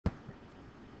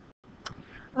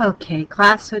Okay,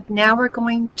 class, so now we're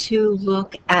going to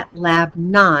look at Lab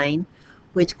 9,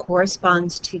 which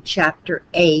corresponds to Chapter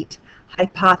 8,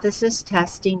 Hypothesis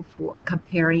Testing for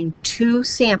Comparing Two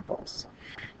Samples.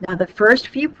 Now, the first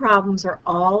few problems are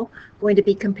all going to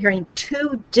be comparing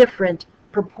two different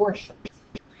proportions.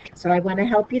 So I want to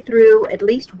help you through at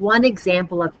least one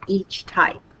example of each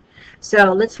type.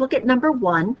 So let's look at number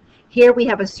 1. Here we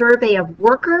have a survey of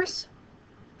workers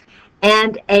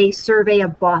and a survey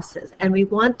of bosses. And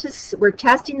we're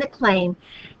testing the claim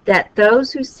that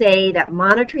those who say that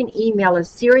monitoring email is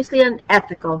seriously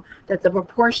unethical, that the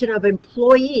proportion of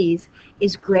employees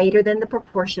is greater than the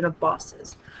proportion of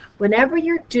bosses. Whenever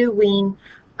you're doing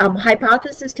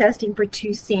hypothesis testing for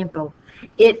two samples,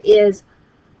 it is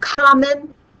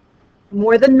common,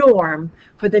 more the norm,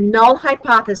 for the null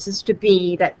hypothesis to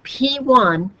be that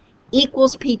P1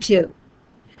 equals P2.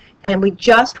 And we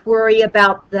just worry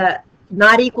about the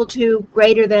not equal to,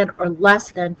 greater than, or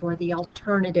less than for the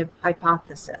alternative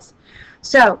hypothesis.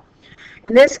 So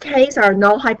in this case, our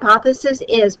null hypothesis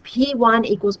is P1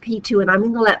 equals P2, and I'm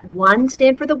going to let 1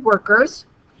 stand for the workers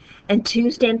and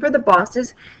 2 stand for the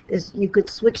bosses. You could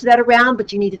switch that around,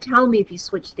 but you need to tell me if you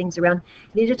switch things around.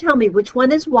 You need to tell me which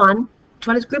one is 1, which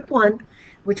one is group 1,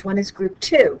 which one is group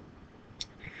 2.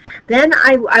 Then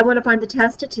I want to find the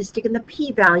test statistic and the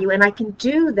p-value, and I can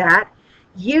do that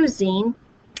using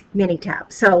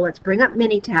Minitab. So let's bring up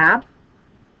Minitab,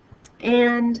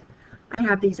 and I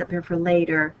have these up here for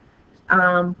later.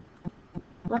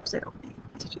 Whoops, I don't need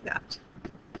to do that.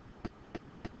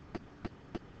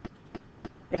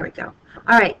 There we go.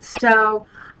 All right, so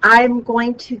I'm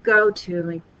going to go to, let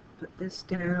me put this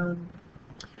down.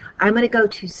 I'm going to go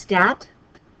to stat,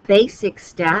 basic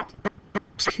stat,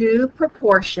 two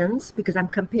proportions, because I'm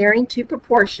comparing two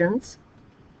proportions.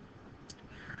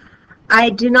 I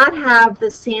do not have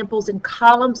the samples in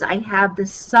columns. I have the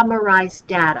summarized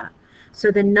data.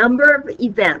 So the number of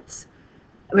events,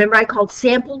 remember I called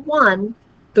sample 1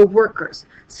 the workers.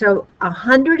 So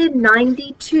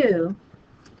 192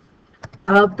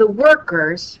 of the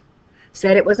workers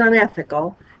said it was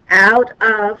unethical out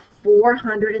of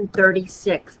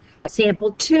 436.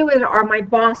 Sample 2 are my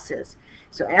bosses.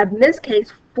 So in this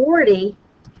case, 40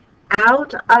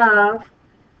 out of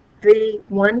the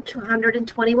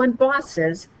 121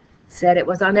 bosses said it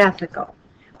was unethical.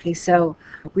 Okay, so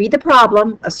read the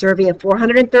problem. A survey of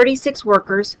 436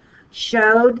 workers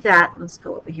showed that, let's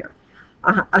go over here.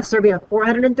 A survey of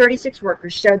 436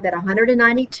 workers showed that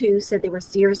 192 said they were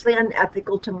seriously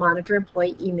unethical to monitor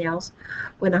employee emails.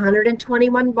 When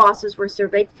 121 bosses were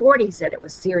surveyed, 40 said it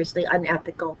was seriously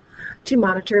unethical to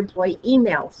monitor employee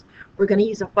emails. We're going to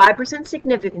use a 5%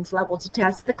 significance level to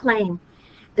test the claim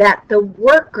that the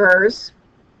workers,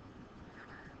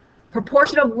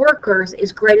 proportion of workers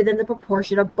is greater than the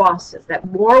proportion of bosses,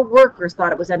 that more workers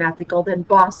thought it was unethical than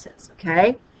bosses,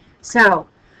 okay? So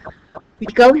we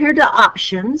go here to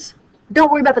options. Don't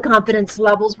worry about the confidence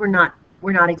levels. We're not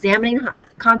examining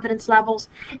confidence levels.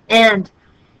 And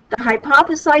the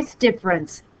hypothesized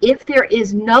difference, if there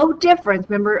is no difference,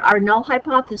 remember our null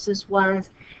hypothesis was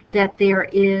that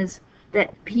that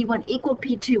P1 equaled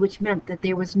P2, which meant that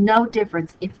there was no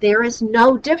difference. If there is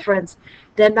no difference,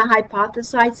 then the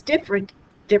hypothesized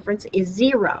difference is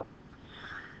 0.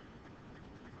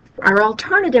 Our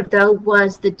alternative, though,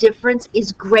 was the difference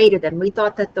is greater than. We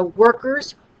thought that the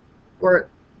workers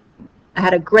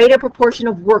had a greater proportion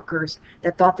of workers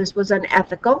that thought this was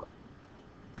unethical.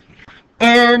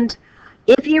 And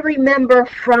if you remember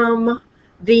from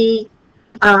the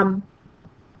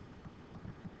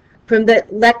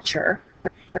lecture,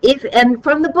 and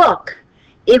from the book,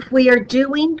 if we are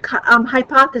doing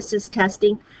hypothesis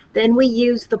testing, then we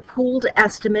use the pooled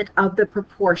estimate of the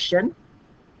proportion.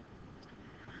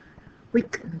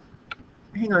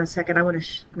 Hang on a second, I want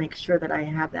to make sure that I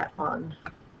have that on.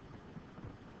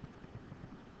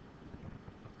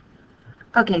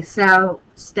 Okay, so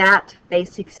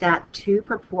basic stat 2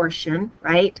 proportion,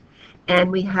 right? And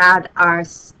we had our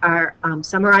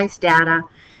summarized data.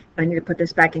 I need to put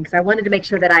this back in because I wanted to make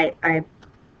sure that I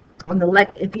on the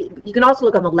you can also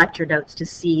look on the lecture notes to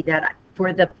see that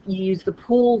you use the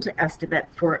pooled estimate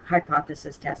for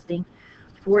hypothesis testing,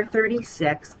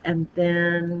 436, and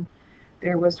then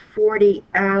there was 40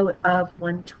 out of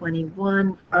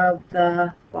 121 of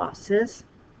the bosses.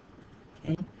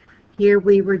 Okay. Here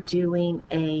we were doing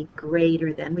a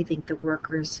greater than. We think the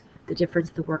difference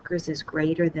of the workers is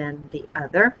greater than the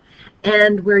other.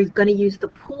 And we're going to use the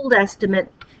pooled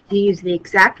estimate. You use the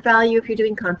exact value if you're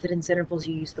doing confidence intervals.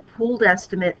 You use the pooled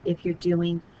estimate if you're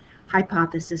doing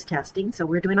hypothesis testing. So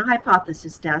we're doing a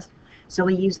hypothesis test. So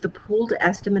we use the pooled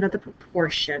estimate of the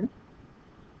proportion.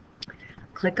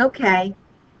 Click OK.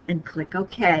 and click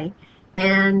OK.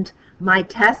 And my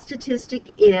test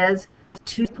statistic is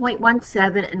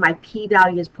 2.17 and my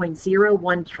p-value is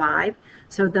 0.015.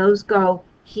 So those go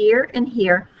here and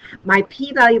here. My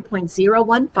p-value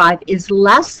 0.015 is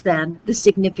less than the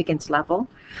significance level.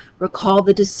 Recall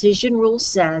the decision rule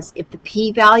says if the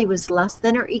p-value is less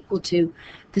than or equal to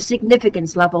the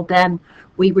significance level, then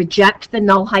we reject the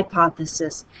null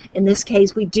hypothesis. In this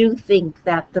case, we do think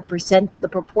that the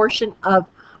proportion of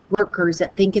workers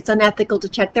that think it's unethical to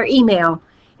check their email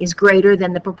is greater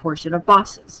than the proportion of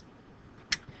bosses.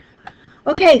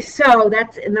 Okay, so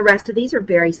that's, and the rest of these are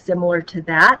very similar to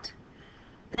that.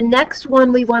 The next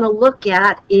one we want to look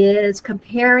at is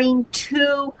comparing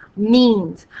two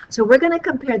means. So we're going to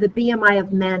compare the BMI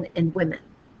of men and women.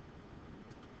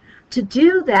 To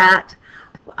do that,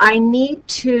 I need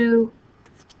to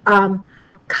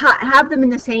have them in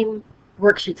the same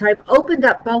worksheet. So I've opened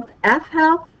up both F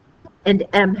Health and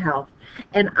M Health.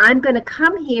 And I'm going to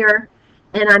come here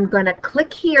and I'm going to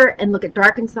click here and look, it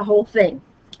darkens the whole thing.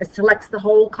 It selects the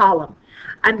whole column.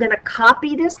 I'm going to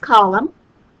copy this column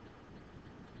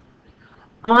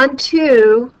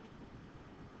onto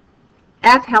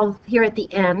F Health here at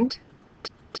the end,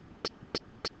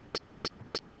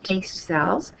 paste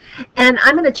cells, and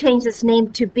I'm going to change this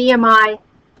name to BMI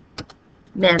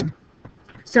men.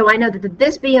 So I know that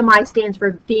this BMI stands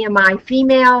for BMI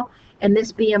female, and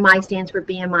this BMI stands for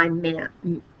BMI man.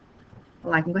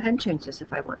 Well, I can go ahead and change this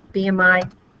if I want.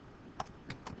 BMI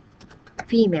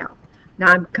female. Now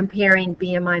I'm comparing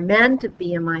BMI men to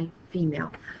BMI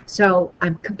female. So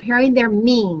I'm comparing their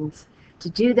means. To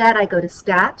do that, I go to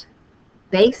Stat,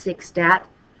 Basic Stat,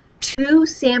 to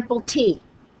Sample T.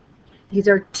 These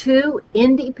are two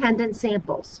independent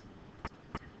samples.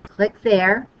 Click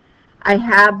there. I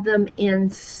have them in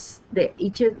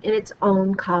each in its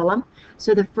own column.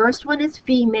 So the first one is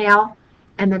female,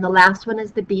 and then the last one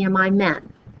is the BMI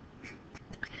men.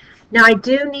 Now I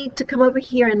do need to come over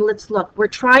here and let's look. We're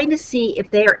trying to see if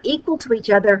they are equal to each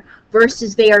other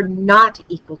versus they are not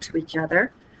equal to each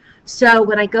other. So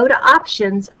when I go to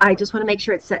options, I just want to make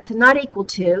sure it's set to not equal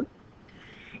to.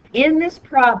 In this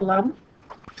problem,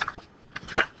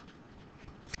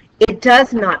 it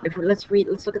does not. Let's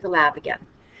look at the lab again.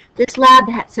 This lab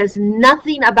says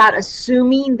nothing about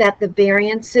assuming that the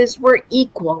variances were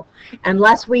equal.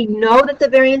 Unless we know that the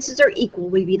variances are equal,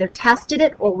 we've either tested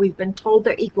it or we've been told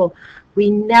they're equal. We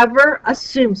never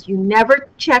assume, so you never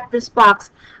check this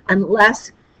box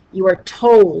unless you are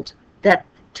told that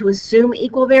to assume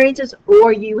equal variances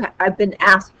or you have been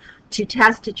asked to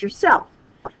test it yourself.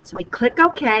 So we click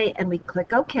OK and we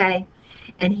click OK.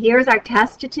 And here's our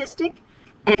test statistic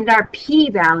and our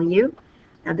p-value.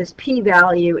 Now this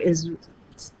p-value is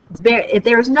very, if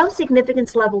there is no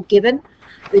significance level given,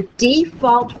 the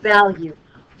default value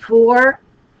for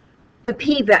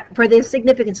the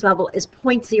significance level is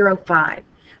 0.05.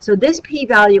 So this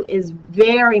p-value is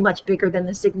very much bigger than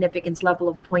the significance level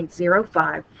of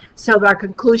 0.05. So our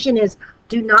conclusion is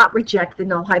do not reject the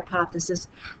null hypothesis.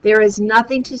 There is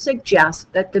nothing to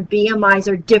suggest that the BMIs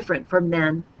are different for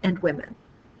men and women.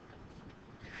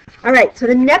 All right, so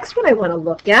the next one I want to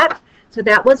look at, so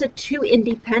that was a two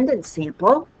independent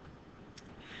sample.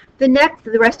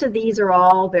 The rest of these are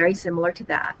all very similar to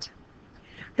that.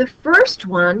 The first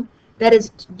one that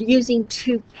is using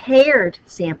two paired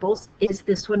samples is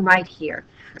this one right here.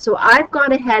 So I've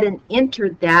gone ahead and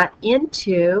entered that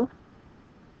into,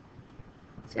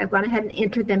 I've gone ahead and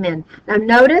entered them in. Now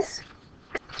notice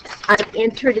I've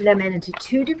entered them into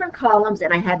two different columns,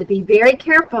 and I had to be very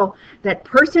careful that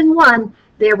person one,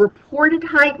 their reported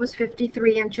height was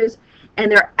 53 inches,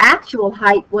 and their actual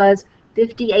height was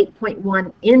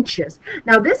 58.1 inches.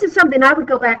 Now this is something I would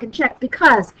go back and check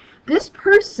because this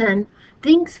person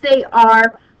thinks they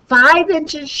are 5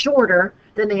 inches shorter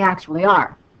than they actually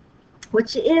are,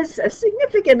 which is a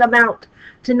significant amount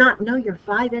to not know you're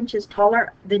 5 inches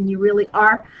taller than you really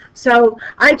are. So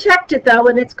I checked it though,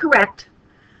 and it's correct.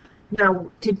 Now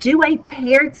to do a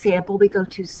paired sample, we go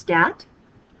to Stat,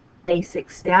 Basic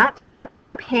Stat,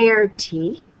 Pair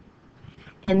T.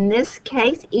 In this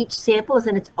case, each sample is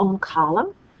in its own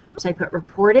column. So I put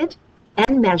reported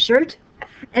and measured.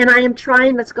 And I am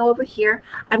trying, let's go over here,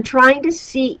 I'm trying to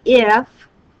see if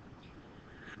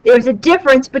there's a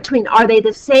difference between are they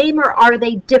the same or are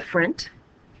they different.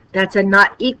 That's a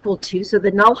not equal to. So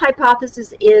the null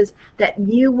hypothesis is that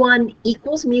mu1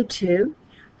 equals mu2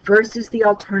 versus the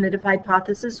alternative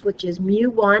hypothesis, which is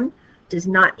mu1 does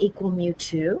not equal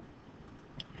mu2.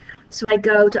 So I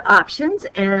go to options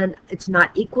and it's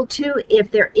not equal to. If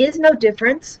there is no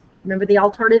difference, remember the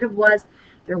alternative was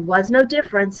there was no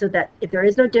difference, so that if there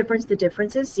is no difference, the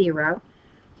difference is 0.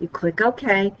 You click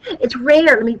OK. It's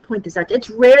rare, let me point this out, it's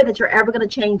rare that you're ever going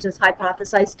to change this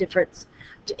hypothesized difference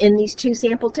in these two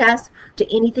sample tests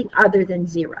to anything other than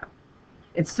 0.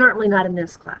 It's certainly not in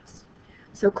this class.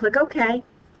 So click OK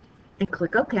and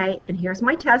click OK, and here's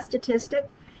my test statistic.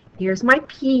 Here's my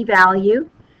p-value.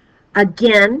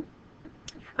 Again,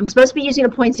 I'm supposed to be using a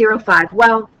 0.05.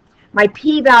 Well, my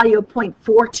p-value of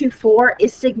 0.424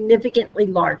 is significantly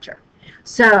larger.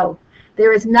 So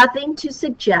there is nothing to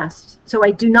suggest, so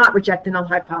I do not reject the null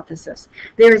hypothesis.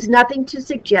 There is nothing to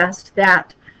suggest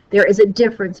that there is a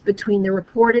difference between the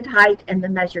reported height and the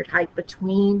measured height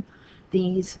between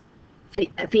these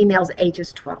females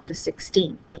ages 12 to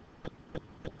 16.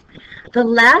 The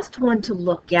last one to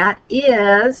look at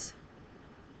is,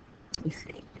 let me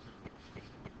see.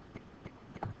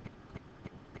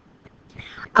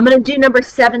 I'm going to do number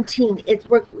 17.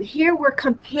 Here we're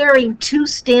comparing two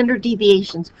standard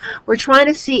deviations. We're trying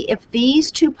to see if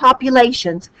these two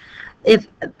populations, if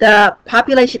the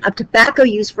population of tobacco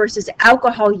use versus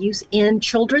alcohol use in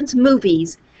children's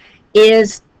movies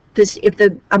is this, if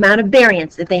the amount of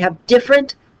variance, if they have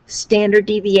different standard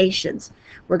deviations.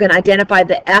 We're going to identify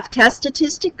the F-test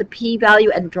statistic, the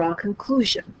p-value, and draw a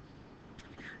conclusion.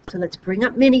 So let's bring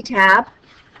up Minitab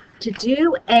to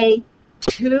do a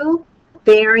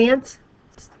two-variance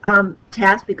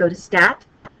test. We go to Stat,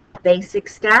 Basic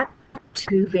Stat,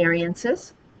 two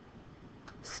variances.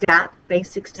 Stat,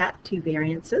 Basic Stat, two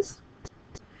variances.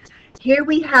 Here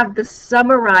we have the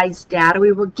summarized data.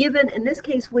 We were given, in this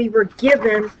case, we were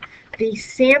given the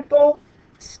sample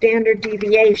standard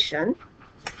deviation.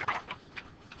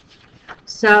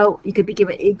 So you could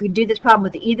do this problem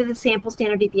with either the sample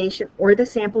standard deviation or the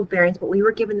sample variance, but we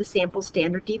were given the sample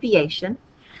standard deviation.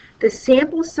 The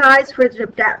sample size for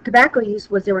tobacco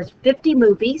use was there was 50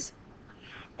 movies,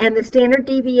 and the standard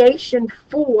deviation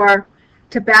for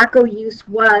tobacco use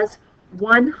was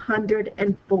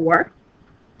 104.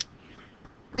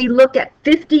 We looked at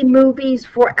 50 movies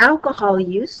for alcohol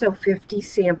use, so 50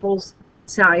 samples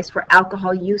size for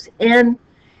alcohol use, and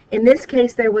in this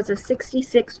case there was a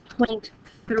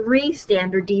 66.3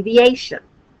 standard deviation.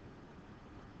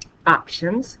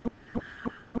 Options.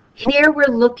 Here we're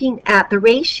looking at the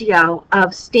ratio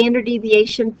of standard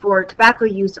deviation for tobacco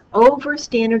use over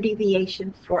standard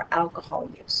deviation for alcohol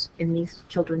use in these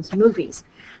children's movies.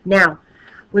 Now,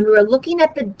 when we were looking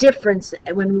at the difference,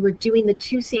 when we were doing the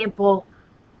two sample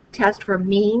test for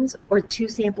means or two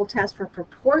sample test for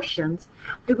proportions,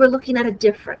 we were looking at a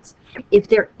difference. If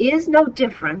there is no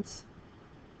difference,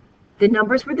 the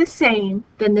numbers were the same,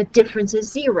 then the difference is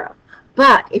 0.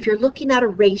 But if you're looking at a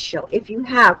ratio, if you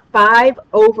have 5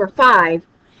 over 5,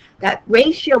 that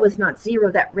ratio is not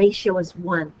 0, that ratio is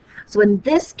 1. So in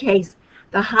this case,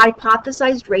 the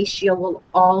hypothesized ratio will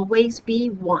always be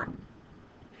 1.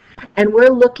 And we're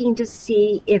looking to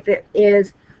see if it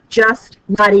is just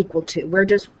not equal to. We're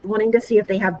just wanting to see if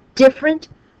they have different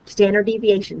standard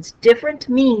deviations. Different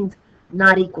means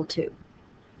not equal to.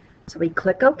 So we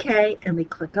click OK and we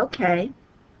click OK.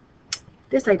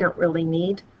 This I don't really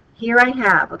need. Here I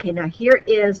have, okay, now here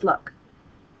is, look,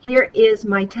 here is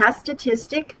my test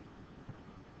statistic.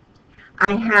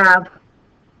 I have,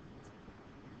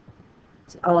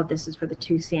 all of this is for the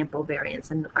two sample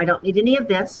variance, and I don't need any of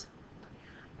this.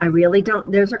 I really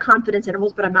don't, those are confidence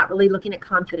intervals, but I'm not really looking at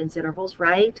confidence intervals,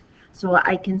 right? So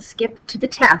I can skip to the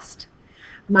test.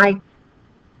 My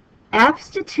F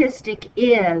statistic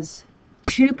is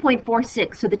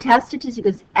 2.46. So the test statistic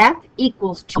is F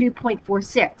equals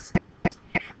 2.46.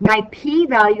 My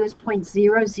p-value is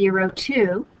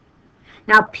 0.002.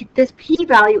 Now this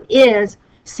p-value is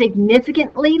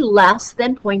significantly less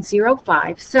than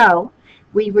 0.05, so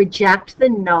we reject the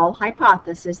null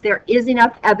hypothesis. There is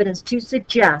enough evidence to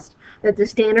suggest that the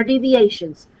standard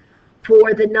deviations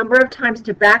for the number of times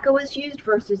tobacco is used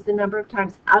versus the number of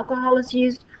times alcohol is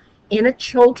used in a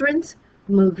children's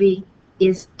movie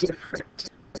is different.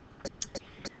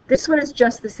 This one is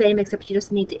just the same, except you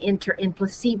just need to enter in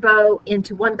placebo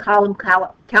into one column,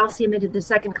 calcium into the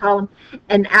second column,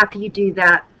 and after you do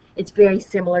that, it's very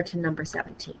similar to number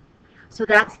 17. So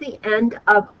that's the end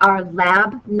of our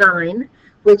lab 9,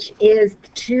 which is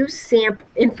two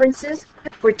inferences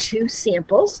for two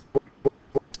samples.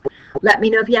 Let me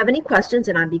know if you have any questions,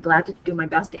 and I'd be glad to do my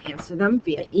best to answer them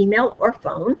via email or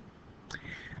phone.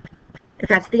 And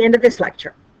that's the end of this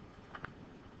lecture.